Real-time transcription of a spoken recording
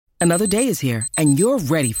Another day is here, and you're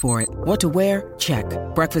ready for it. What to wear? Check.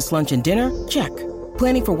 Breakfast, lunch, and dinner? Check.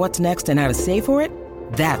 Planning for what's next and how to save for it?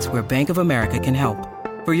 That's where Bank of America can help.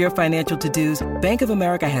 For your financial to-dos, Bank of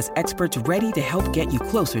America has experts ready to help get you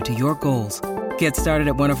closer to your goals. Get started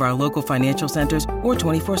at one of our local financial centers or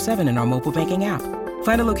 24/7 in our mobile banking app.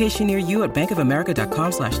 Find a location near you at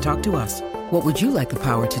bankofamerica.com/talktous. What would you like the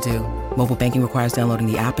power to do? Mobile banking requires downloading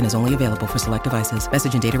the app and is only available for select devices.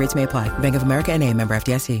 Message and data rates may apply. Bank of America N.A., member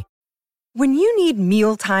FDIC. When you need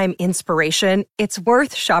mealtime inspiration, it's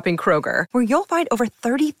worth shopping Kroger, where you'll find over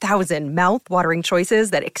 30,000 mouth-watering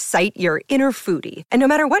choices that excite your inner foodie. And no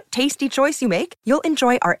matter what tasty choice you make, you'll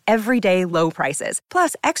enjoy our everyday low prices,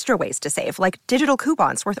 plus extra ways to save, like digital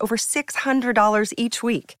coupons worth over $600 each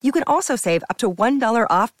week. You can also save up to $1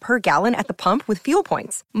 off per gallon at the pump with fuel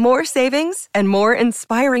points. More savings and more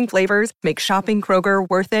inspiring flavors make shopping Kroger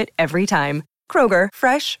worth it every time. Kroger,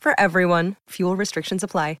 fresh for everyone. Fuel restrictions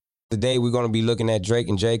apply. Today, we're going to be looking at Drake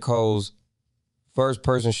and J. Cole's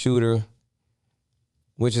first-person shooter,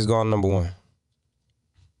 which is gone number one.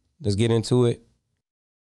 Let's get into it.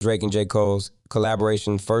 Drake and J. Cole's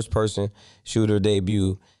collaboration first-person shooter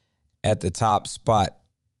debut at the top spot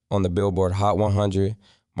on the Billboard Hot 100,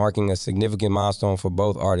 marking a significant milestone for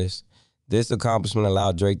both artists. This accomplishment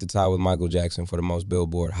allowed Drake to tie with Michael Jackson for the most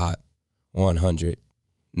Billboard Hot 100.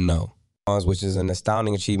 No. Which is an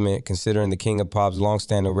astounding achievement considering the King of Pop's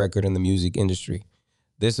long-standing record in the music industry.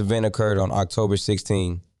 This event occurred on October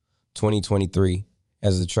 16, 2023,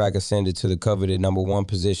 as the track ascended to the coveted number one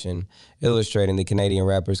position, illustrating the Canadian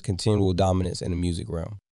rapper's continual dominance in the music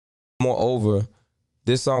realm. Moreover,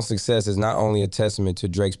 this song's success is not only a testament to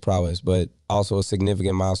Drake's prowess, but also a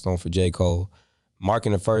significant milestone for J. Cole,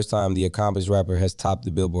 marking the first time the accomplished rapper has topped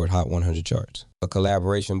the Billboard Hot 100 charts. A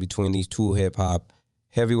collaboration between these two hip-hop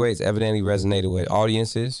heavyweights evidently resonated with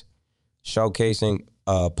audiences, showcasing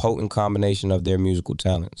a potent combination of their musical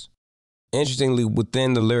talents. Interestingly,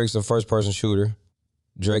 within the lyrics of First Person Shooter,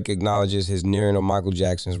 Drake acknowledges his nearing of Michael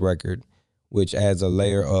Jackson's record, which adds a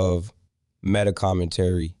layer of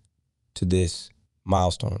meta-commentary to this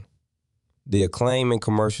milestone. The acclaim and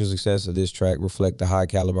commercial success of this track reflect the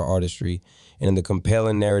high-caliber artistry and the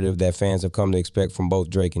compelling narrative that fans have come to expect from both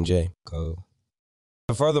Drake and J. Cole.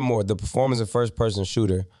 Furthermore, the performance of First Person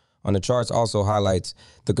Shooter on the charts also highlights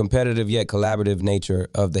the competitive yet collaborative nature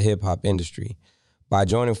of the hip-hop industry. By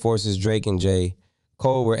joining forces, Drake and J.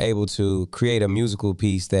 Cole were able to create a musical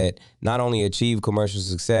piece that not only achieved commercial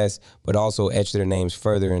success, but also etched their names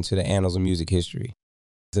further into the annals of music history.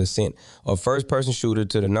 The ascent of First Person Shooter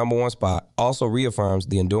to the number one spot also reaffirms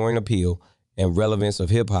the enduring appeal and relevance of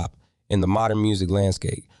hip-hop in the modern music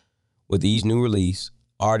landscape. With each new release,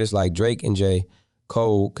 artists like Drake and J.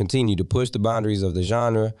 Cole continue to push the boundaries of the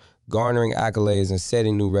genre, garnering accolades and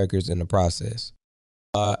setting new records in the process.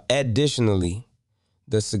 Additionally,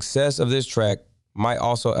 the success of this track might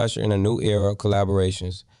also usher in a new era of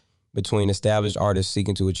collaborations between established artists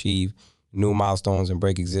seeking to achieve new milestones and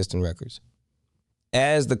break existing records.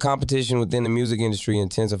 As the competition within the music industry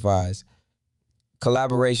intensifies,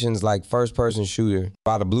 collaborations like First Person Shooter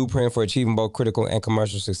provide a blueprint for achieving both critical and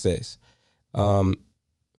commercial success.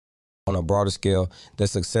 On a broader scale, the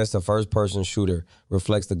success of First Person Shooter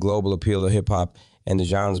reflects the global appeal of hip-hop and the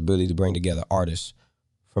genre's ability to bring together artists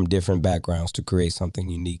from different backgrounds to create something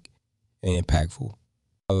unique and impactful.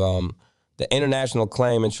 The international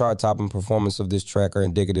acclaim and chart-topping performance of this track are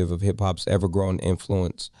indicative of hip-hop's ever-growing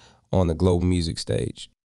influence on the global music stage.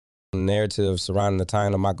 The narrative surrounding the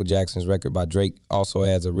tying of Michael Jackson's record by Drake also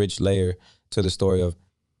adds a rich layer to the story of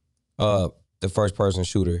the First Person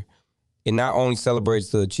Shooter. It not only celebrates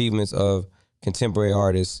the achievements of contemporary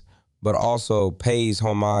artists, but also pays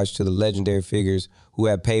homage to the legendary figures who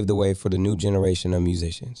have paved the way for the new generation of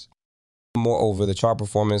musicians. Moreover, the chart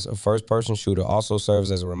performance of First Person Shooter also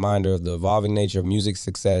serves as a reminder of the evolving nature of music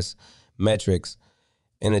success metrics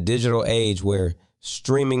in a digital age where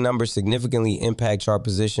streaming numbers significantly impact chart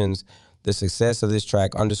positions. The success of this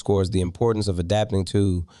track underscores the importance of adapting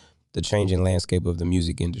to the changing landscape of the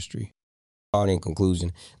music industry. In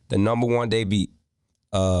conclusion, the number one debut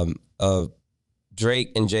of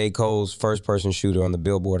Drake and J. Cole's First Person Shooter on the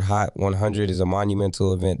Billboard Hot 100 is a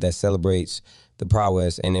monumental event that celebrates the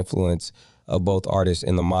prowess and influence of both artists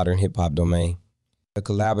in the modern hip-hop domain. A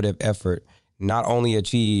collaborative effort not only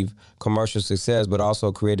achieved commercial success, but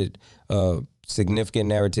also created a significant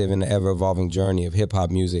narrative in the ever-evolving journey of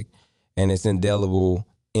hip-hop music and its indelible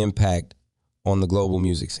impact on the global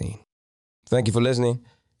music scene. Thank you for listening.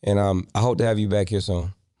 And I hope to have you back here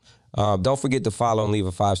soon. Don't forget to follow and leave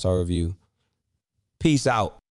a 5-star review. Peace out.